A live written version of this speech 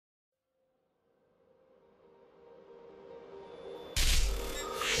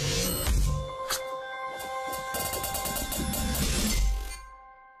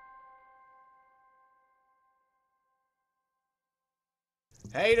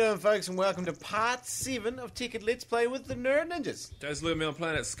How you doing, folks, and welcome to part 7 of Tekkit Let's Play with the Nerd Ninjas. Just look at me, I'm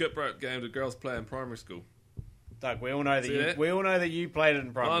playing that skip rope game that girls play in primary school. Doug, we all know that you played it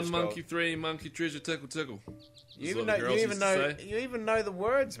in primary school. 1 monkey, 3 monkey, treasure, tickle, tickle. You even know the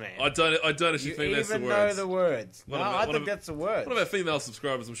words, man. I don't actually think that's the words. You even know the words. I think that's the words. One of our female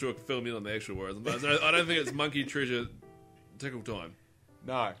subscribers, I'm sure, can fill me in on the actual words. But I don't think it's monkey, treasure, tickle time.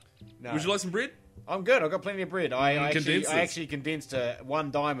 No. Would you like some bread? I'm good. I've got plenty of bread. I actually condensed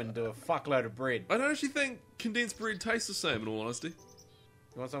 1 diamond into a fuckload of bread. I don't actually think condensed bread tastes the same, in all honesty.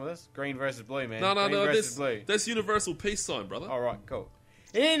 You want some of this? Green versus blue, man. No. That's universal peace sign, brother. All right, cool.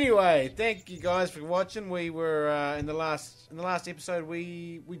 Anyway, thank you guys for watching. We were in the last episode.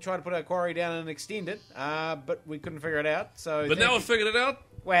 We tried to put our quarry down and extend it, but we couldn't figure it out. But now I figured it out.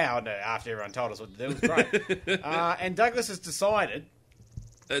 Wow! No, after everyone told us what to do, it was great. And Douglas has decided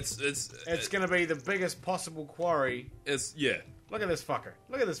it's going to be the biggest possible quarry. Look at this fucker.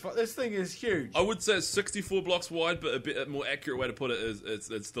 Look at this. This thing is huge. I would say it's 64 blocks wide, but a more accurate way to put it is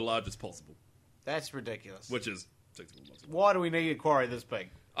it's the largest possible. That's ridiculous. Which is 64 blocks wide. Why do we need a quarry this big?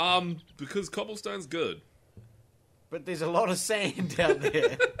 Because cobblestone's good. But there's a lot of sand out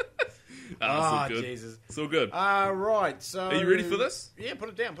there. Oh, good. Jesus. It's all good. Right, so... Are you ready for this? Yeah, put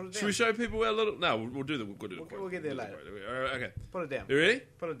it down. Should we show people our little... No, we'll do the... We'll get there later. Okay. Put it down. You ready?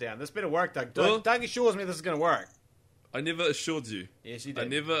 Put it down. This better work, Doug. Doug assures me this is going to work. I never assured you. Yes, you did.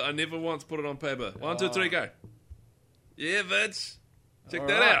 I never once put it on paper. 1, 2, 3, go. Yeah, bitch. Check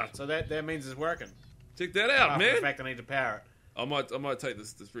that out. So that means it's working. Check that out, man. In fact, I need to power it. I might take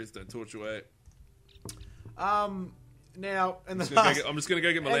this redstone torch away. Now, I'm just going to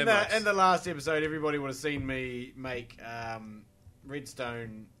go get my landmarks. In the last episode, everybody would have seen me make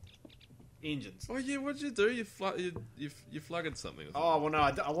redstone engines. Oh yeah, what'd you do? You flugged something. Oh well, no,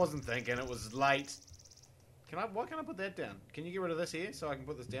 I wasn't thinking. It was late. Why can't I put that down? Can you get rid of this here so I can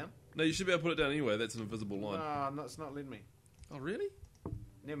put this down? No, you should be able to put it down anyway. That's an invisible line. No, it's not letting me. Oh really?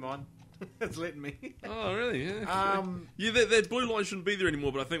 Never mind. It's letting me. Oh really? Yeah. That blue line shouldn't be there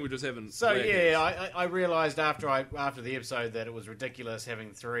anymore, but I think we just haven't. So yeah, I realised after the episode that it was ridiculous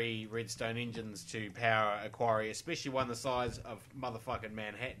having 3 redstone engines to power a quarry, especially one the size of motherfucking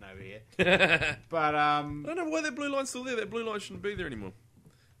Manhattan over here. But I don't know why that blue line's still there. That blue line shouldn't be there anymore.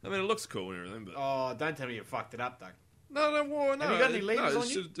 I mean, it looks cool and everything, but... Oh, don't tell me you fucked it up, Doug. No. Have you got any levers on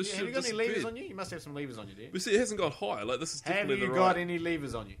you? Have you got any levers on you? You must have some levers on you, do you? But see, it hasn't gone high. Like, this is definitely Have you got any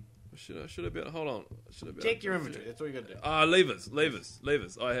levers on you? Should have been... Hold on. Check your inventory. That's all you got to do.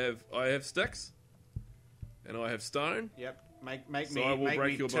 Levers. I have sticks. And I have stone. Yep. Make me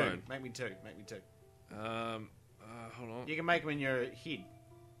your two. bone. Make me two. Hold on. You can make them in your head.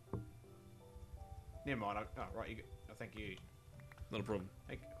 Never mind. Right. I think you... Not a problem.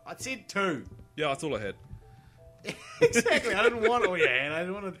 I said 2. Yeah, that's all I had. Exactly. I didn't want all your hand. I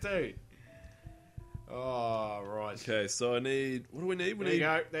wanted 2. Oh, right. Okay, so I need... What do we need? There you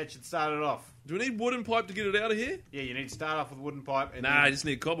go. That should start it off. Do we need wooden pipe to get it out of here? Yeah, you need to start off with wooden pipe. And I just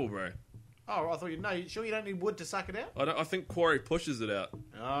need cobble, bro. Oh, I thought you... No, sure you don't need wood to suck it out? I think Quarry pushes it out.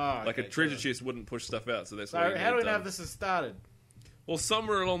 Oh, like a treasure chest wouldn't push stuff out, so that's why. So how do we know if this has started? Well,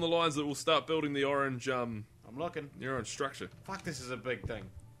 somewhere along the lines that we'll start building the orange... I'm looking. The orange structure. Fuck, this is a big thing.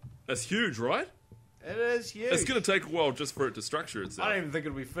 That's huge, right? It is huge. It's going to take a while just for it to structure itself. I don't even think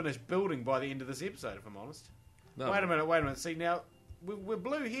it'll be finished building by the end of this episode, if I'm honest. No. Wait a minute. See, now, we're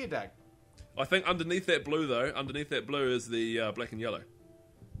blue here, Doug. I think underneath that blue is the black and yellow.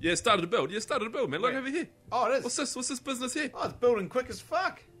 Yeah, it started to build, man. Look over here. Oh, it is. What's this business here? Oh, it's building quick as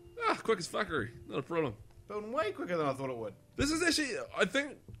fuck. Quick as fuckery. Not a problem. Building way quicker than I thought it would. This is actually, I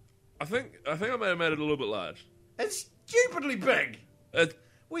think I may have made it a little bit large. It's stupidly big.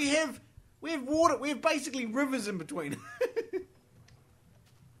 We have water. We have basically rivers in between.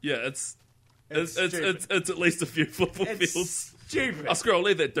 Yeah, it's at least a few football fields. Stupid. Oh, screw! I'll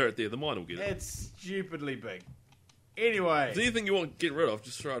leave that dirt there. The mine will get it. It's stupidly big. Anyway, if there's anything you want to get rid of,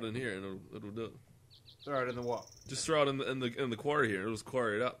 just throw it in here and it'll do it. Throw it in the what? Just throw it in the quarry here. It'll just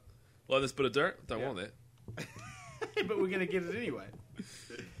quarry it up. Like this bit of dirt. Don't want that. But we're gonna get it anyway.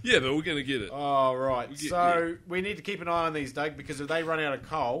 Yeah, but we're gonna get it. Oh right. We need to keep an eye on these, Doug, because if they run out of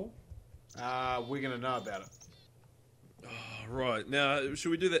coal, we're gonna know about it. Right. Now,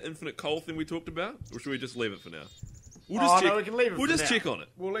 should we do that infinite coal thing we talked about? Or should we just leave it for now? We'll just check. No, we can leave it for now. We'll just check on it.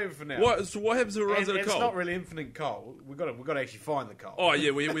 We'll leave it for now. So what happens if it runs out of coal? It's not really infinite coal. We've got to actually find the coal. Oh,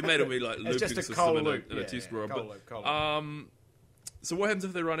 yeah, we made it like looping it's just a system coal loop. in a T-square. Coal loop. So what happens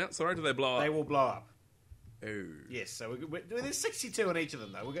if they run out? Sorry, do they blow up? They will blow up. Oh. Yes, so there's 62 in each of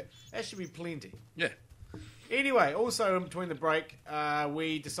them, though. That should be plenty. Yeah. Anyway, also in between the break,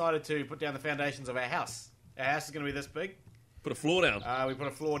 we decided to put down the foundations of our house. Our house is going to be this big. Put a floor down. We put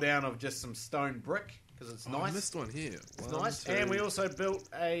a floor down of just some stone brick because it's nice. I missed one here. It's nice. And we also built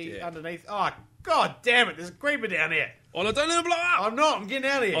underneath. Oh, god damn it! There's a creeper down here. Oh no! Don't let it blow up. I'm not. I'm getting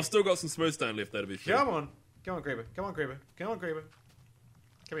out of here. I've still got some smooth stone left. That'll be fair. Come on, creeper. Come on, creeper. Come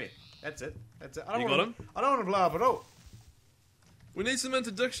here. That's it. I don't want to blow up at all. We need some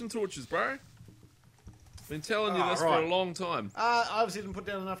interdiction torches, bro. Been telling you this for a long time. I obviously didn't put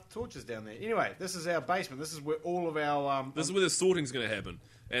down enough torches down there. Anyway, this is our basement. This is where all of our... this is where the sorting's going to happen.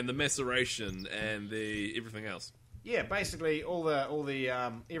 And the maceration and the everything else. Yeah, basically all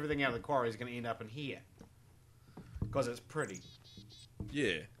the everything out of the quarry is going to end up in here. Because it's pretty.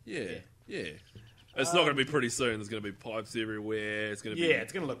 Yeah. It's not going to be pretty soon. There's going to be pipes everywhere. It's going to be... Yeah,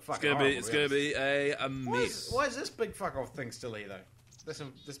 it's going to look fucking horrible. It's going to be a mess. Why is this big fuck off thing still here, though? This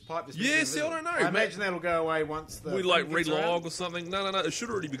pipe... Yeah, see, I don't know. I imagine that'll go away once the... We, relog or something. No. It should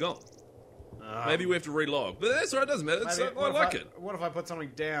already be gone. Maybe we have to relog. But that's right, it doesn't matter. I like it. What if I put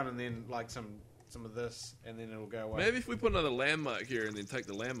something down and then, like, some of this, and then it'll go away? Maybe if we put another landmark here and then take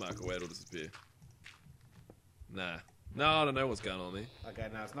the landmark away, it'll disappear. Nah. No, I don't know what's going on there. Okay,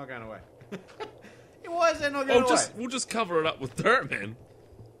 no, it's not going away. Why is that not going away? We'll just cover it up with dirt, man.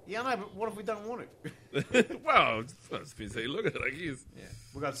 Yeah, I know, but what if we don't want to? Well, it depends how you look at it, I guess. Yeah,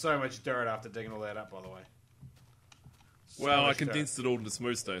 we got so much dirt after digging all that up, by the way. I condensed it all into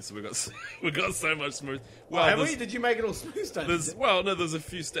smooth stone, so we got so much smooth. Well, have we? Did you make it all smooth stone? There's a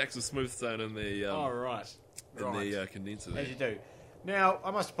few stacks of smooth stone in the. Right. The condenser. As you do. Now, I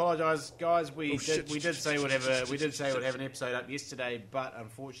must apologise, guys. We did say we'd have an episode up yesterday, but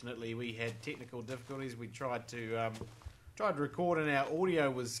unfortunately we had technical difficulties. We tried to record and our audio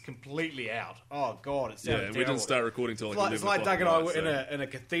was completely out. Oh god, it sounded terrible. We didn't start recording till like it's like Doug and I were in a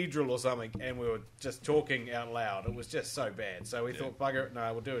cathedral or something, and we were just talking out loud. It was just so bad. So we thought, bugger it,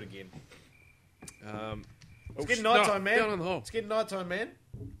 no, we'll do it again. It's getting nighttime, man. Down on the hole. It's getting nighttime, man.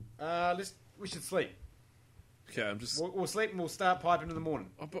 We should sleep. Okay, I'm just. We'll sleep and we'll start piping in the morning.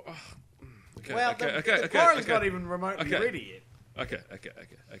 Okay. The quarry's not even remotely ready yet. Okay.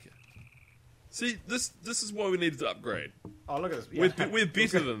 See, this is why we needed to upgrade. Oh, look at this. Yeah. We're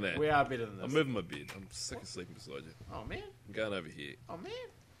better than that. We are better than this. I'm moving my bed. I'm sick of sleeping beside you. Oh, man. I'm going over here. Oh, man.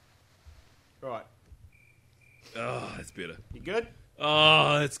 Right. Oh, that's better. You good?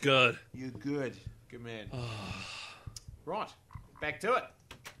 Oh, that's good. You're good. Good man. Right. Back to it.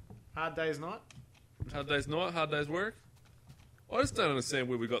 Hard day's night. Hard day's night, hard day's work. I just don't understand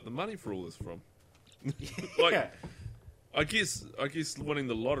where we got the money for all this from. I guess winning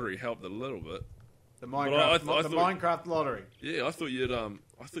the lottery helped a little bit. The Minecraft lottery. Yeah, I thought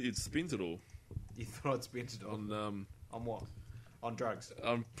you'd spent it all. You thought I'd spent it on what? On drugs.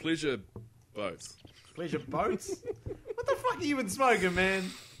 On pleasure boats. Pleasure boats? What the fuck are you even smoking, man?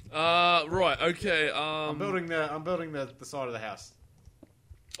 Right, okay. I'm building the side of the house.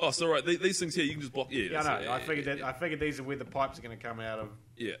 Oh, so right, these things here you can just block. Yeah, I know. I figured these are where the pipes are going to come out of.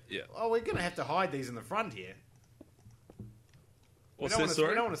 Yeah. Oh, we're going to have to hide these in the front here. What's that? Sorry,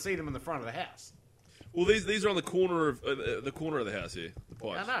 we don't want to see them in the front of the house. Well, these are on the corner of the house here. The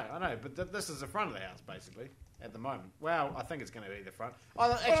pipes. I know, but this is the front of the house basically at the moment. Well, I think it's going to be the front. I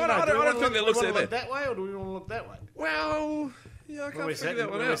don't think that looks that way, or do we want to look that way? Well, yeah, I can't figure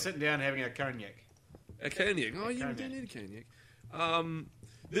that one out. We're sitting down having a cognac. A cognac? Oh, you do need a cognac.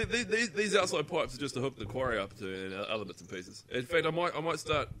 These outside pipes are just to hook the quarry up to and other bits and pieces. In fact, I might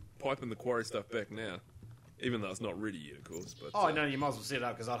start piping the quarry stuff back now, even though it's not ready yet, of course. But no, you might as well set it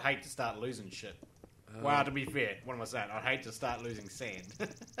up because I'd hate to start losing shit. Well, to be fair, what am I saying? I'd hate to start losing sand.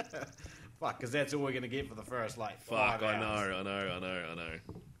 Fuck, because that's all we're going to get for the first 5 hours. I know.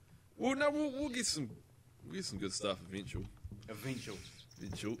 Well, no, we'll get some good stuff eventually. Eventual.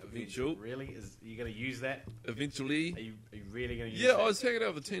 Really? Are you going to use that? Eventually. Are you really going to use that? Yeah, I was hanging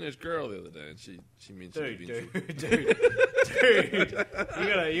out with a teenage girl the other day, and she mentioned Dude, you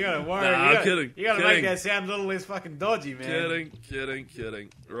gotta worry. Nah, I'm kidding. You gotta make that sound a little less fucking dodgy, man.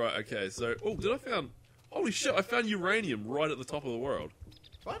 Kidding. Right, okay, so... Oh, holy shit, I found uranium right at the top of the world.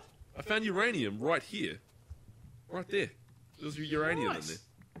 What? I found uranium right here. Right there. There's uranium in there.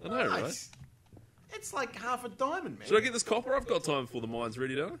 I know, right? It's like half a diamond, man. Should I get this copper? I've got time before the mine's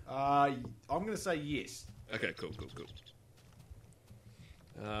ready, don't I? I'm going to say yes. Okay, cool. Because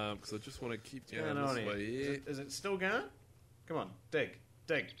I just want to keep going this way here. Is it still going? Come on, dig.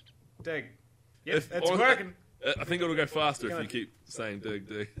 Yep, it's working. I think it'll go faster if you keep saying dig.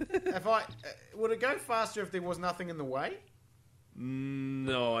 Would it go faster if there was nothing in the way?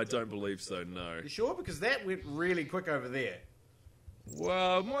 No, I don't believe so, no. You sure? Because that went really quick over there.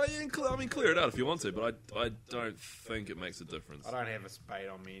 Well, clear it out if you want to, but I don't think it makes a difference. I don't have a spade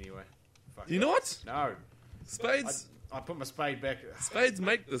on me anyway. Do you not? No. Spades I put my spade back. Spades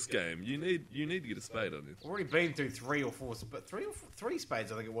make this game. You need to get a spade on you. I've already been through three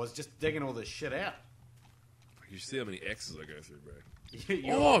spades, I think it was, just digging all this shit out. You see how many X's I go through, bro.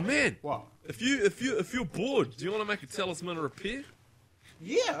 Oh man! What? If you're bored, do you want to make a talisman of repair?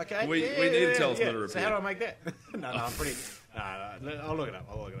 Yeah. Okay. We need a talisman of repair. So how do I make that? no, I'm pretty. No, I'll look it up.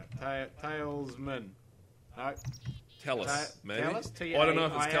 Talisman. No. Talus, maybe. Talus? I don't know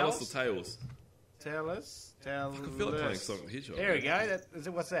if it's Talus or Tails. Talus. I feel like playing Sonic the Hedgehog. There we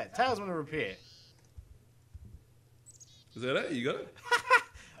go. What's that? Talisman of repair. Is that it? You got it?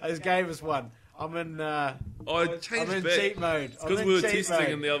 I just gave us one. I'm in. I changed I'm in back. cheat mode. It's because we were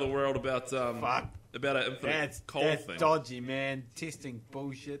testing in the other world about our infinite coal that's thing. Dodgy, man. Testing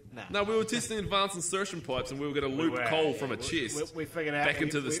bullshit. Nah. No, we were testing advanced insertion pipes, and we were going to loop coal from a chest we figured out back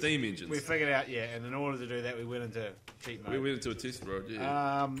into the steam engines. We figured out, and in order to do that, we went into cheat mode. We went into a test road.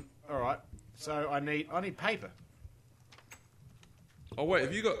 Yeah. All right. So I need paper. Oh wait,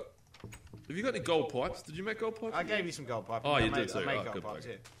 have you got any gold pipes? Did you make gold pipes? I gave you some gold pipes. Oh, you did too. I made gold pipes,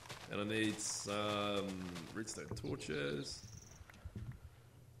 yeah. And I need some redstone torches.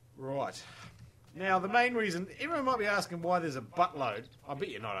 Right. Now, the main reason... Everyone might be asking why there's a buttload. I bet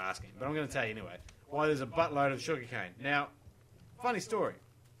you're not asking, but I'm going to tell you anyway. Why there's a buttload of sugarcane. Now, funny story.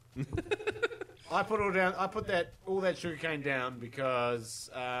 I put all that sugarcane down because,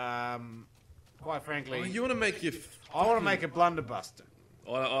 quite frankly... Oh, you want to make your... I want to make a blunderbuster.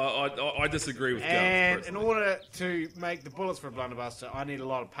 I disagree with Gareth. And in order to make the bullets for a blunderbuster, I need a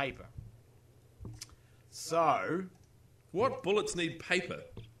lot of paper. So... What bullets need paper?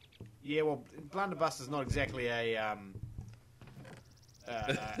 Yeah, well, blunderbuster's not exactly a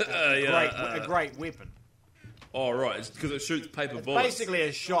great weapon. Oh, right. It's because it shoots paper bullets. Basically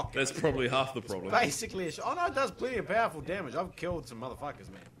a shotgun. That's probably half the problem. Basically a shotgun. Oh, no, it does plenty of powerful damage. I've killed some motherfuckers,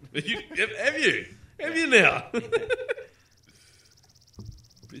 man. Have you? Have you now?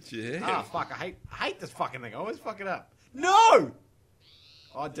 Bet you have. Ah, fuck. I hate this fucking thing. I always fuck it up. No!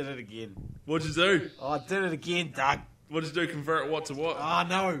 I did it again. What'd you do? I did it again, Doug. What did you do? Convert what to what? Oh,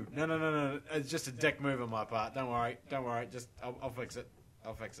 no. It's just a dick move on my part. Don't worry. Just, I'll fix it.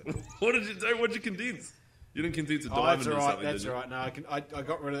 What did you do? What did you condense? You didn't condense a diamond or something, That's all right. No, I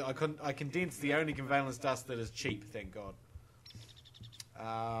got rid of... I condensed the only convalescence dust that is cheap, thank God.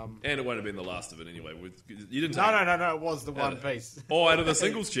 And it won't have been the last of it anyway. You didn't. No. It was the one piece. Oh, out of the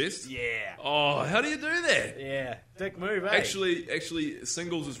singles chest. Yeah. Oh, how do you do that? Yeah, dick move. Eh? Actually,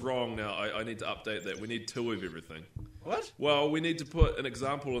 singles is wrong now. I need to update that. We need 2 of everything. What? Well, we need to put an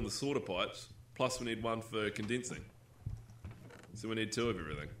example in the sorter pipes. Plus, we need 1 for condensing. So we need 2 of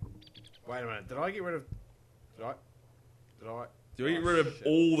everything. Wait a minute. Did I get rid of? Did I? Do you get rid of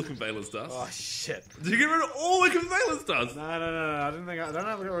all the convalescence dust? Oh shit! Did you get rid of all the convalescence dust? No. I don't know if I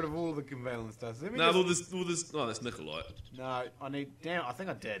got rid of all the convalescence dust. No, this. No, that's Nicolite. No, I need. Damn, I think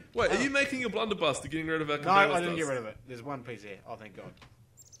I did. Wait, are you making a blunderbuster getting rid of our convalescence dust? No, I didn't get rid of it. There's 1 piece here. Oh, thank God.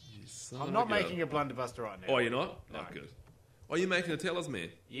 I'm not making a blunderbuster right now. Oh, you're not? No. Oh, good. Are you making a talisman?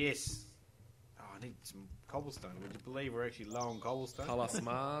 Yes. Oh, I need some cobblestone. Would you believe we're actually low on cobblestone?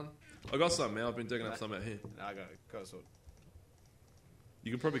 Talisman. I got some, man. I've been digging up some out here. No, I got a sword.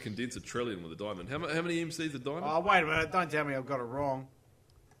 You can probably condense 1 trillion with a diamond. How many MC's a diamond? Oh, wait a minute. Don't tell me I've got it wrong.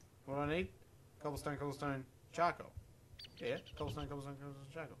 What do I need? Cobblestone, charcoal. Yeah, cobblestone,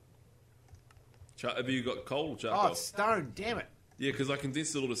 charcoal. Have you got coal or charcoal? Oh, it's stone. Damn it. Yeah, because I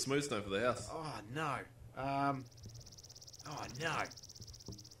condensed a little smooth stone for the house. Oh, no. Oh, no.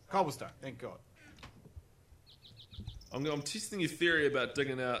 Cobblestone. Thank God. I'm testing your theory about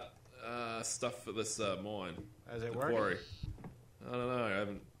digging out stuff for this mine. Is it working? Quarry. I don't know.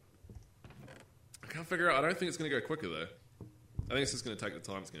 I can't figure out. I don't think it's going to go quicker though. I think it's just going to take the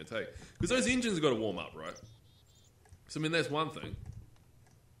time it's going to take because those engines have got to warm up, right? So I mean, that's one thing.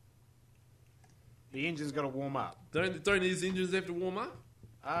 The engine's got to warm up. Don't these engines have to warm up?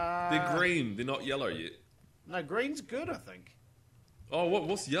 They're green. They're not yellow yet. No, green's good, I think. Oh,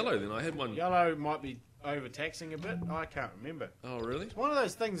 what's yellow then? I had one. Yellow might be overtaxing a bit. I can't remember. Oh, really? It's one of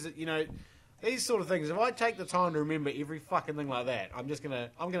those things that, these sort of things, if I take the time to remember every fucking thing like that, I'm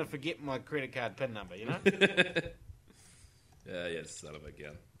gonna forget my credit card PIN number, Yeah, son of a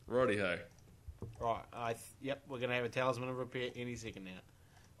gun. Righty-ho. Right, yep, we're gonna have a talisman of repair any second now.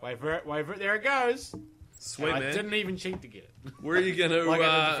 Wait for it, there it goes. Sweet, man. I didn't even cheat to get it. Where are you gonna, like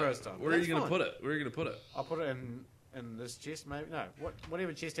I did the first time. Where are you gonna put it? Where are you gonna put it? I'll put it in this chest, maybe? No,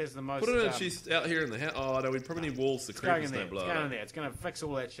 whatever chest has the most... Put it in a chest out here in the house. Oh, no, we probably need walls to creepers don't blow. It's going in there. It's going to fix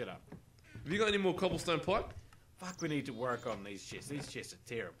all that shit up. Have you got any more cobblestone pipe? Fuck, we need to work on these chests. These chests are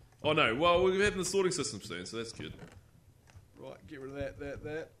terrible. Oh, no. Well, we're having the sorting system soon, so that's good. Right, get rid of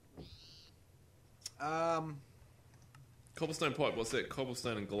that. Cobblestone pipe, what's that?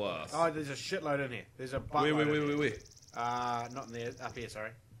 Cobblestone and glass. Oh, there's a shitload in here. There's a buttload. Where? Not in there. Up here,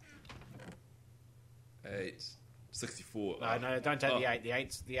 sorry. 8. 64. No, don't take the 8.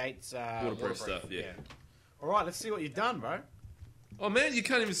 The 8's waterproof stuff, yeah. Alright, let's see what you've done, bro. Oh man, you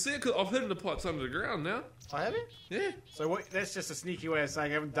can't even see it because I've hidden the pipes under the ground now. I have you? Yeah. So what? That's just a sneaky way of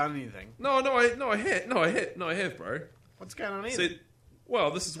saying I haven't done anything. No, I have, bro. What's going on here? See, well,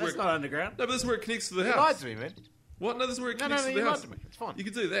 this is where it's not underground. No, but this is where it connects to the house. You lied to me, man. What? No, this is where it connects to the you house. lied to me. It's fine. You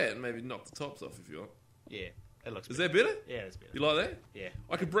could do that and maybe knock the tops off if you want. Yeah, it looks. Is that better? Yeah, it's better. You like that? Yeah.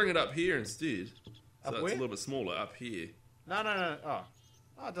 I could bring it up here instead. So Up it's where? a little bit smaller up here. No. Oh,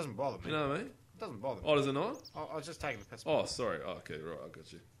 it doesn't bother me. You know what I mean? It doesn't bother me. Oh, does it not? I was just taking the piss. Oh, sorry. Oh, okay, right, I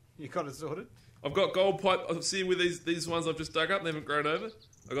got you. You got it sorted? I've got gold pipe. See where these ones I've just dug up, they haven't grown over?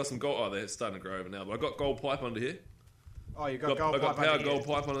 I got some gold. Oh, they're starting to grow over now, but I got gold pipe under here. Oh, you got gold pipe. I got powered gold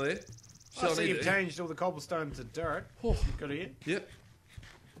pipe under there. I see you've changed all the cobblestone to dirt. Oh. Good to hear. Yep.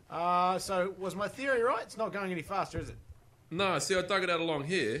 So was my theory right? It's not going any faster, is it? No, see, I dug it out along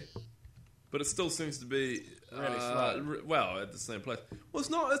here, but it still seems to be really slow. Well, at the same place. Well, it's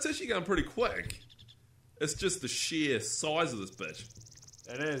not. It's actually going pretty quick. It's just the sheer size of this bitch.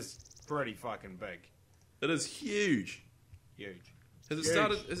 It is pretty fucking big. It is huge. Huge. Has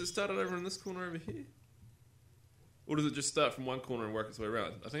it started over in this corner over here? Or does it just start from one corner and work its way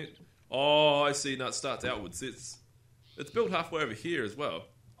around? I think. Oh, I see. No, it starts outwards. It's built halfway over here as well.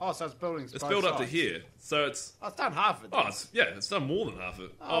 Oh, so it's building. It's built up to here, so it's. Oh, it's done half of it. Oh, it's done more than half of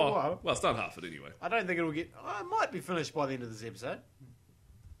it. Well, it's done half of it anyway. I don't think it'll get. It might be finished by the end of this episode.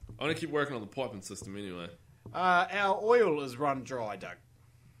 I'm gonna keep working on the piping system anyway. Our oil is run dry, Doug.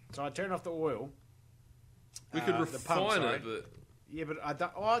 So I turned off the oil. We could refine it, but yeah, but I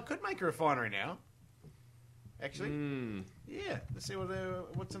don't. Oh, I could make a refinery now. Actually, yeah. Let's see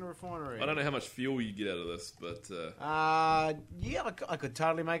what's in a refinery. I don't know how much fuel you get out of this, but yeah, I could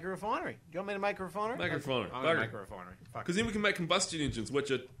totally make a refinery. Do you want me to make a refinery? Make a refinery. I'm gonna make a refinery. Because then we can make combustion engines,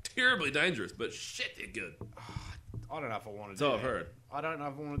 which are terribly dangerous, but shit, they're good. I don't know if I want to do that. So I've heard. I don't know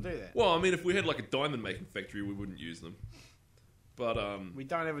if I want to do that. Well, I mean, if we had like a diamond making factory, we wouldn't use them. But we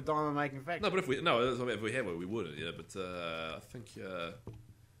don't have a diamond making factory. No, but if we had one, we wouldn't. Yeah, but I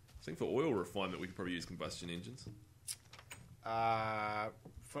think for oil refinement, we could probably use combustion engines.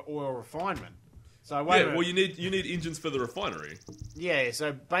 For oil refinement. So well, you need engines for the refinery. Yeah.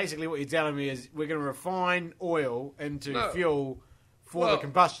 So basically, what you're telling me is we're going to refine oil into fuel for the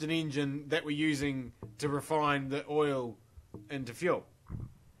combustion engine that we're using to refine the oil into fuel.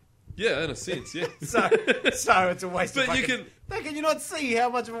 Yeah, in a sense, yeah. so it's a waste of fucking... Can you not see how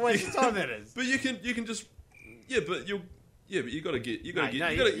much of a waste of time that is? But you can just... Yeah, but you got to get...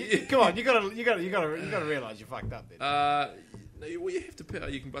 Come on, you got to realise you fucked up then. No, you have to power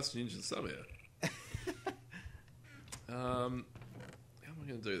your combustion engine somehow. How am I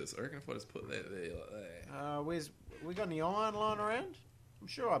going to do this? I reckon if I just put that there like that. We got any iron lying around? I'm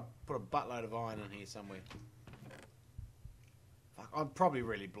sure I put a buttload of iron in here somewhere. Fuck, I'm probably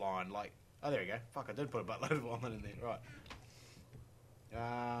really blind. Like, oh, there we go. Fuck, I did put a buttload of iron in there. Right.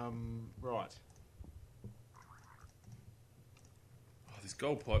 Right. Oh, these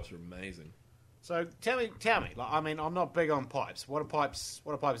gold pipes are amazing. So tell me. Like, I mean, I'm not big on pipes. What do pipes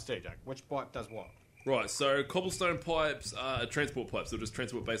do, Jack? Which pipe does what? Right, so cobblestone pipes are transport pipes. They'll just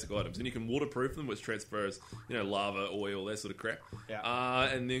transport basic items. And you can waterproof them, which transfers, lava, oil, that sort of crap. Yeah.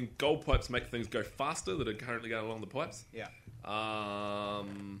 And then gold pipes make things go faster that are currently going along the pipes. Yeah.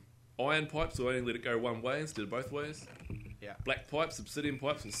 Iron pipes will only let it go one way instead of both ways. Yeah. Black pipes, obsidian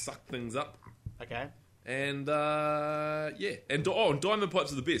pipes will suck things up. Okay. And, yeah. And diamond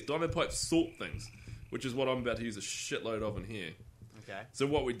pipes are the best. Diamond pipes sort things, which is what I'm about to use a shitload of in here. Okay. So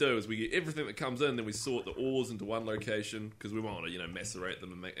what we do is we get everything that comes in, then we sort the ores into one location because we want to, macerate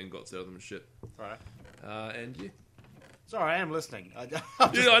them and make ingots out of them and shit. Right. And yeah. Sorry, I am listening. Yeah,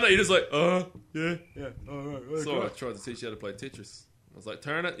 I know. You're just like, yeah. Yeah. Right. So I tried to teach you how to play Tetris. I was like,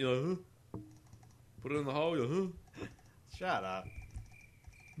 turn it, put it in the hole, Shut up.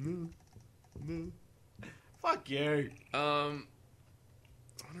 No. Fuck you. I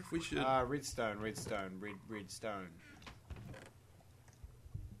wonder if we should. Redstone.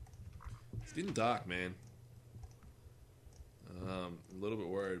 It's getting dark, man. A little bit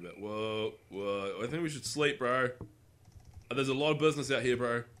worried about. Whoa! I think we should sleep, bro. There's a lot of business out here,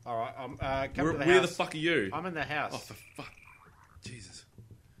 bro. All right, come to the house. Where the fuck are you? I'm in the house. Oh, for fuck! Jesus!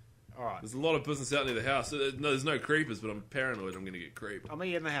 All right. There's a lot of business out near the house. No, there's no creepers, but I'm paranoid. I'm gonna get creeped. I'll meet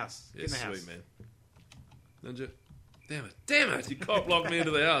you in the house. Yeah, in the sweet, house. man. Ninja. Damn it! You cock blocked me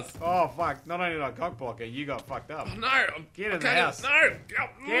into the house. Oh fuck! Not only did I cock block you, you got fucked up. Oh, no! Get in the house. No!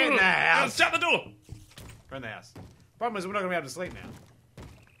 Get in the house. Shut the door. We're in the house. Problem is, we're not going to be able to sleep now.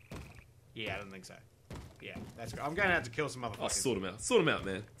 Yeah, I don't think so. Yeah, that's good. I'm going to have to kill some motherfuckers. Oh, sort them out. Sort them out,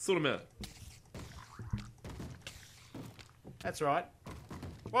 man. Sort them out. That's right.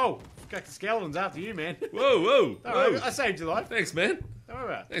 Whoa! Got the skeletons after you, man. Whoa, whoa, whoa. I saved your life. Thanks, man. Don't worry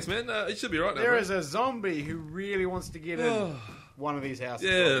about it. Thanks, man. It should be right now. There is a zombie who really wants to get in one of these houses.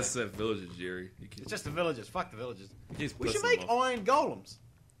 Yeah, it's that villagers, Jerry. It's just the villagers. Fuck the villagers. He's We should make iron golems.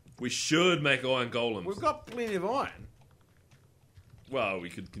 We should make iron golems. We've got plenty of iron. Well, we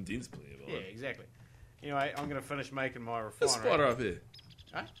could condense plenty of iron. Yeah, exactly. Anyway, I'm going to finish making my There's refinery. a spider up here.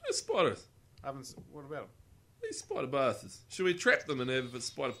 Huh? There's spiders. What about them? These spider bastards. Should we trap them and have a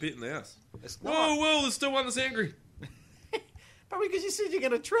spider pet in the house? It's not. Whoa, there's still one that's angry. Probably because you said you're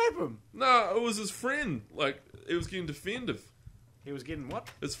going to trap him. No, it was his friend. Like, he was getting defensive. He was getting what?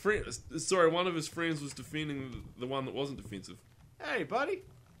 His friend. Sorry, one of his friends was defending the one that wasn't defensive. Hey, buddy.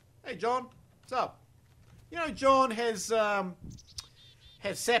 Hey, John. What's up? You know, John has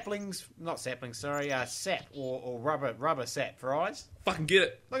saplings, not saplings, sorry, sap or rubber sap for eyes. Fucking get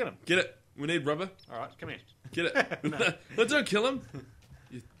it. Look at him. Get it. We need rubber. All right, come here. Get it. No, don't kill him.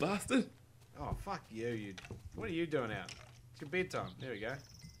 You bastard. Oh, fuck you. What are you doing out? It's your bedtime. There we go.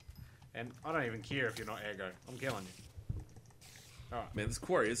 And I don't even care if you're not aggro. I'm killing you. All right. Man, this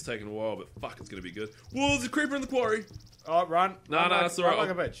quarry is taking a while, but fuck, it's going to be good. Whoa, there's a creeper in the quarry. Oh, run. No, it's all right.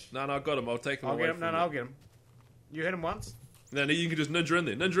 Like a bitch. No, I got him. I'll take him I'll away get him. from No, you. I'll get him. You hit him once? No, you can just ninja in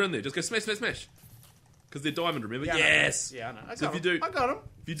there. Ninja in there. Just go smash. Because they're diamond, remember? Yeah, yes! Yeah, I know. I So got if you him. do... I got him.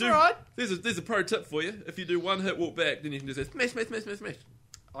 If you do... All right. There's a pro tip for you. If you do one hit walk back, then you can just say smash.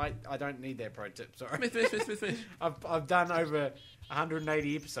 I don't need that pro tip, sorry. Smash. I've done over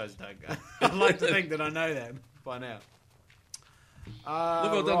 180 episodes, Doug. I'd like to think that I know that by now. Look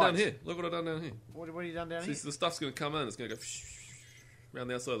what I've done down here. Look what I've done down here. What have you done down here? See, the stuff's going to come in. It's going to go around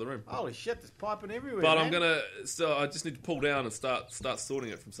the outside of the room. Holy shit, there's piping everywhere, But man. I'm going to... So I just need to pull down and start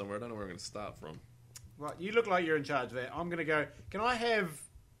sorting it from somewhere. I don't know where I'm going to start from. Right, you look like you're in charge there. I'm going to go... Can I have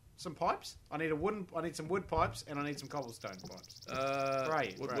some pipes? I need some wood pipes, and I need some cobblestone pipes.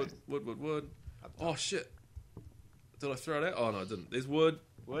 Right. Wood. Oh, shit. Did I throw it out? Oh, no, I didn't. There's wood.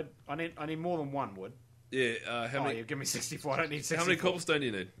 Wood? I need more than one wood. Yeah, how many... you give me 64. I don't need 64. How many cobblestone do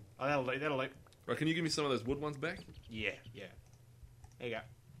you need? Oh, that'll do. Right, can you give me some of those wood ones back? Yeah. There you go.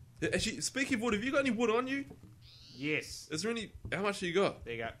 Yeah, actually, speaking of wood, have you got any wood on you? Yes. Is there any... How much do you got?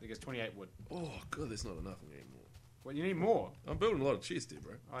 There you go. There's 28 wood. Oh, God, there's not enough anymore. Well, you need more. I'm building a lot of chests here,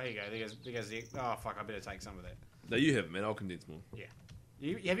 bro. Oh, here you go. There goes the... Oh, fuck, I better take some of that. No, you have it, man. I'll condense more. Yeah.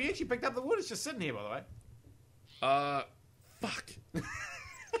 Have you actually picked up the wood? It's just sitting here, by the way. Fuck.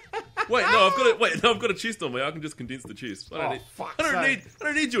 I've got a chest on me. I can just condense the chest. I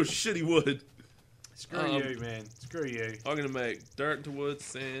don't need your shitty wood. Screw you, man. Screw you. I'm gonna make dirt into wood,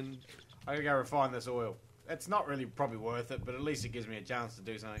 sand. I'm gonna go refine this oil. It's not really probably worth it, but at least it gives me a chance to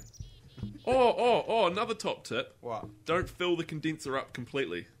do something. Oh, another top tip. What? Don't fill the condenser up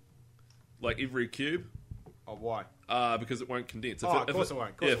completely. Like every cube. Oh, why? Because it won't condense. Of course it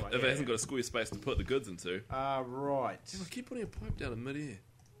won't. If it hasn't got a square space to put the goods into. Right. Damn, I keep putting a pipe down in mid-air.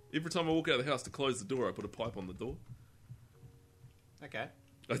 Every time I walk out of the house to close the door, I put a pipe on the door. Okay.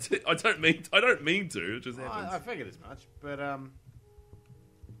 I don't mean to. It just happens. I figured as much, but all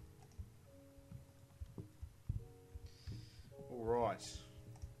right.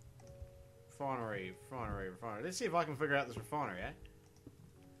 Refinery. Let's see if I can figure out this refinery,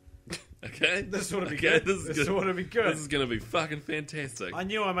 eh? Okay. This sort of be good. This sort of be good. This is going to be fucking fantastic. I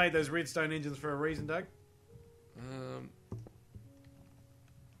knew I made those redstone engines for a reason, Doug.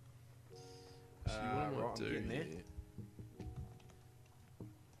 What I might do getting there. here.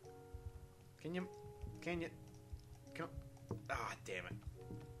 Can you? Come. Ah, damn it.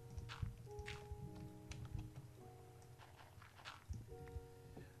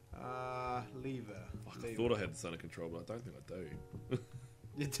 Lever. I thought I had this under control, but I don't think I do.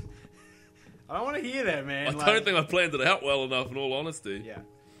 I don't want to hear that, man. I don't think I planned it out well enough, in all honesty. Yeah.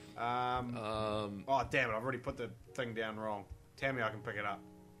 Oh, damn it. I've already put the thing down wrong. Tell me I can pick it up.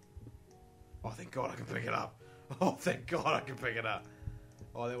 Oh, thank God I can pick it up. Oh, thank God I can pick it up.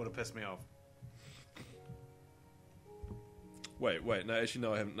 Oh, that would have pissed me off. Wait. No, actually,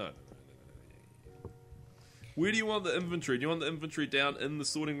 no, I haven't. No. Where do you want the inventory? Do you want the inventory down in the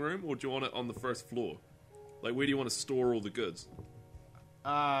sorting room, or do you want it on the first floor? Like, where do you want to store all the goods?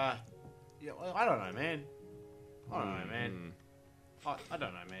 Yeah, well, I don't know, man. I don't know, man. I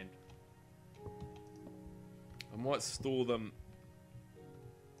don't know, man. I might store them.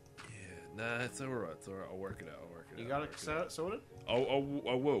 Yeah, nah, it's alright. I'll work it out. You got it sorted? I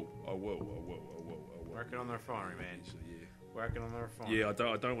will. Working on the refinery, man. Yeah. Working on the refinery. Yeah, I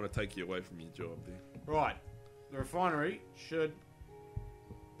don't want to take you away from your job there. Right. The refinery should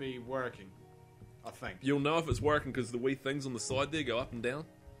be working, I think. You'll know if it's working because the wee things on the side there go up and down.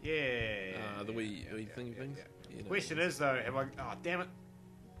 Yeah. The wee thingy things. Yeah. You know. Question is, though, have I... Oh, damn it.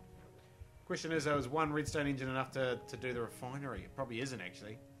 Question is, though, is one redstone engine enough to do the refinery? It probably isn't,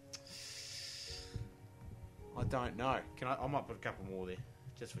 actually. I don't know. I might put a couple more there,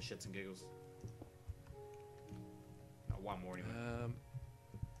 just for shits and giggles. No, one more anyway.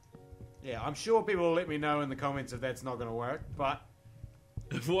 Yeah, I'm sure people will let me know in the comments if that's not going to work, but...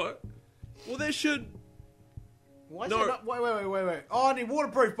 What? Well, there should... Why is it not... Wait. Oh, I need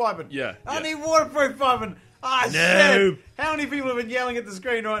waterproof piping. Yeah. I need waterproof piping. Ah, Noob. shit. How many people have been yelling at the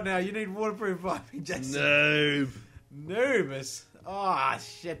screen right now? You need waterproof piping, Jason. Noob. Noobus. Ah,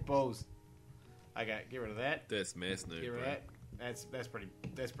 shit balls. Okay, get rid of that. That's mass noob. Get rid of that. That's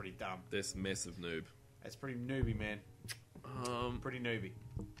pretty dumb. That's massive noob. That's pretty nooby, man. Pretty nooby.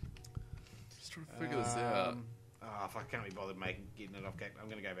 Just trying to figure this out. Oh, if I can't be bothered getting it off cactus, I'm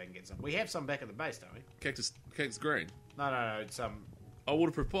going to go back and get some. We have some back at the base, don't we? Cactus green. No. It's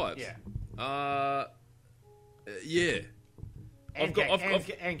waterproof pipes. Yeah. Yeah. And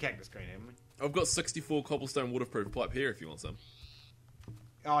cactus green, haven't we? I've got 64 cobblestone waterproof pipe here if you want some.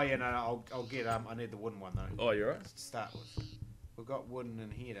 Oh yeah, no. I'll get. I need the wooden one though. Oh, you're right. To start with, we've got wooden in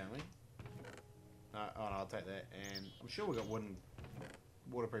here, don't we? No, I'll take that. And I'm sure we've got wooden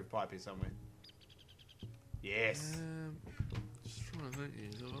waterproof pipe here somewhere. Yes. Just trying to think.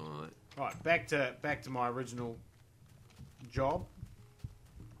 Is it alright? Right, back to my original job.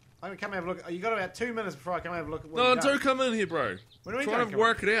 I'm gonna come have a look. You got about 2 minutes before I come have a look at. No, don't come in here, bro. What do you mean? Trying to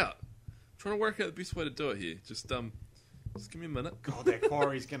work it out. Trying to work out the best way to do it here. Just give me a minute. God, that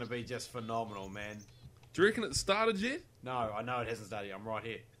quarry's gonna be just phenomenal, man. Do you reckon it started yet? No, I know it hasn't started yet. I'm right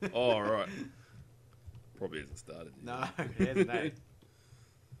here. Oh, right. Probably hasn't started yet. No, it hasn't.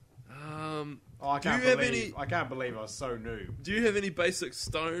 I can't believe I was so new. Do you have any basic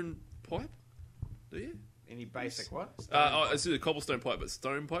stone pipe? Do you? Any basic what? It's a cobblestone pipe, but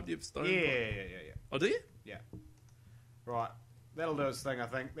stone pipe? Do you have stone pipe? Yeah. Oh, do you? Yeah. Right. That'll do its thing, I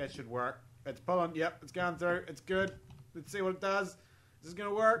think. That should work. It's pulling. Yep, it's going through. It's good. Let's see what it does. This is going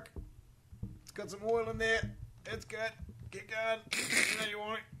to work. It's got some oil in there. It's good. Get going. You know you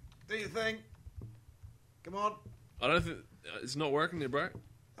want it. Do your thing. Come on. I don't think... It's not working there, bro.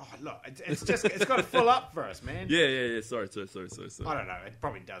 Oh, look. It's just... It's got to fill up first, man. Yeah. Sorry. I don't know. It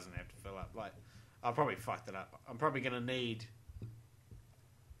probably doesn't have to fill up. Like, I probably fucked it up. I'm probably going to need...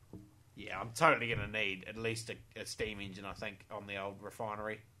 Yeah, I'm totally going to need at least a steam engine, I think, on the old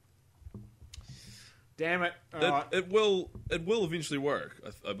refinery. Damn it. Right. It will eventually work,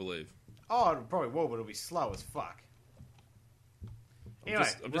 I believe. Oh, it probably will, but it'll be slow as fuck. Anyway,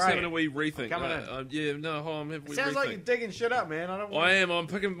 I'm just having a wee rethink. It sounds like you're digging shit up, man. I am. I'm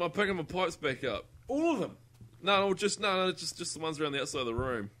picking my pipes back up. All of them? Just the ones around the outside of the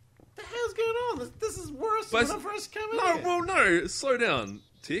room. What the hell's going on? This is worse than when I first came in here. No. Slow down,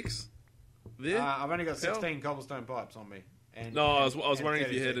 Tex. There. I've only got 16 cobblestone pipes on me. I was wondering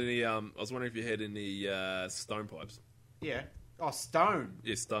if you had any. I was wondering if you had any stone pipes. Yeah. Oh, stone.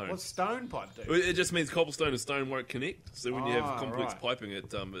 Yeah, stone. What's stone pipe do? It just means cobblestone and stone won't connect. So when you have complex piping,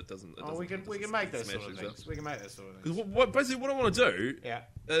 it doesn't. We can make those sort of things. We can make those sort of things. Because basically what I want to do Yeah.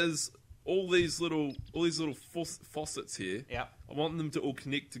 is all these little faucets here. Yeah. I want them to all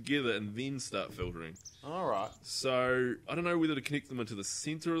connect together and then start filtering. All right. So I don't know whether to connect them into the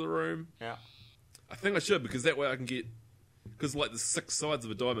center of the room. Yeah. I think I should, because that way I can get... Because like there's 6 sides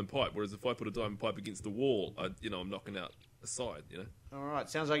of a diamond pipe, whereas if I put a diamond pipe against the wall, I'm knocking out a side, All right.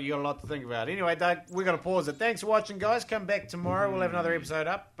 Sounds like you got a lot to think about. Anyway, Doug, we're going to pause it. Thanks for watching, guys. Come back tomorrow. We'll have another episode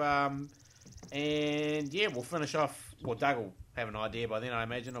up. And yeah, we'll finish off... Well, Doug will have an idea by then, I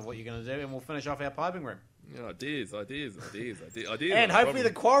imagine, of what you're going to do, and we'll finish off our piping room. Yeah, ideas. And hopefully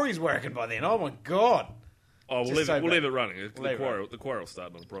the quarry's working by then. Oh, my God. Oh, we'll leave it running. The quarry will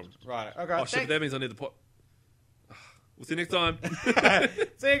start, not a problem. Right. Okay. Oh, shit, that means I need the pot. We'll see you next time.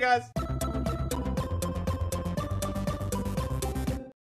 See you guys.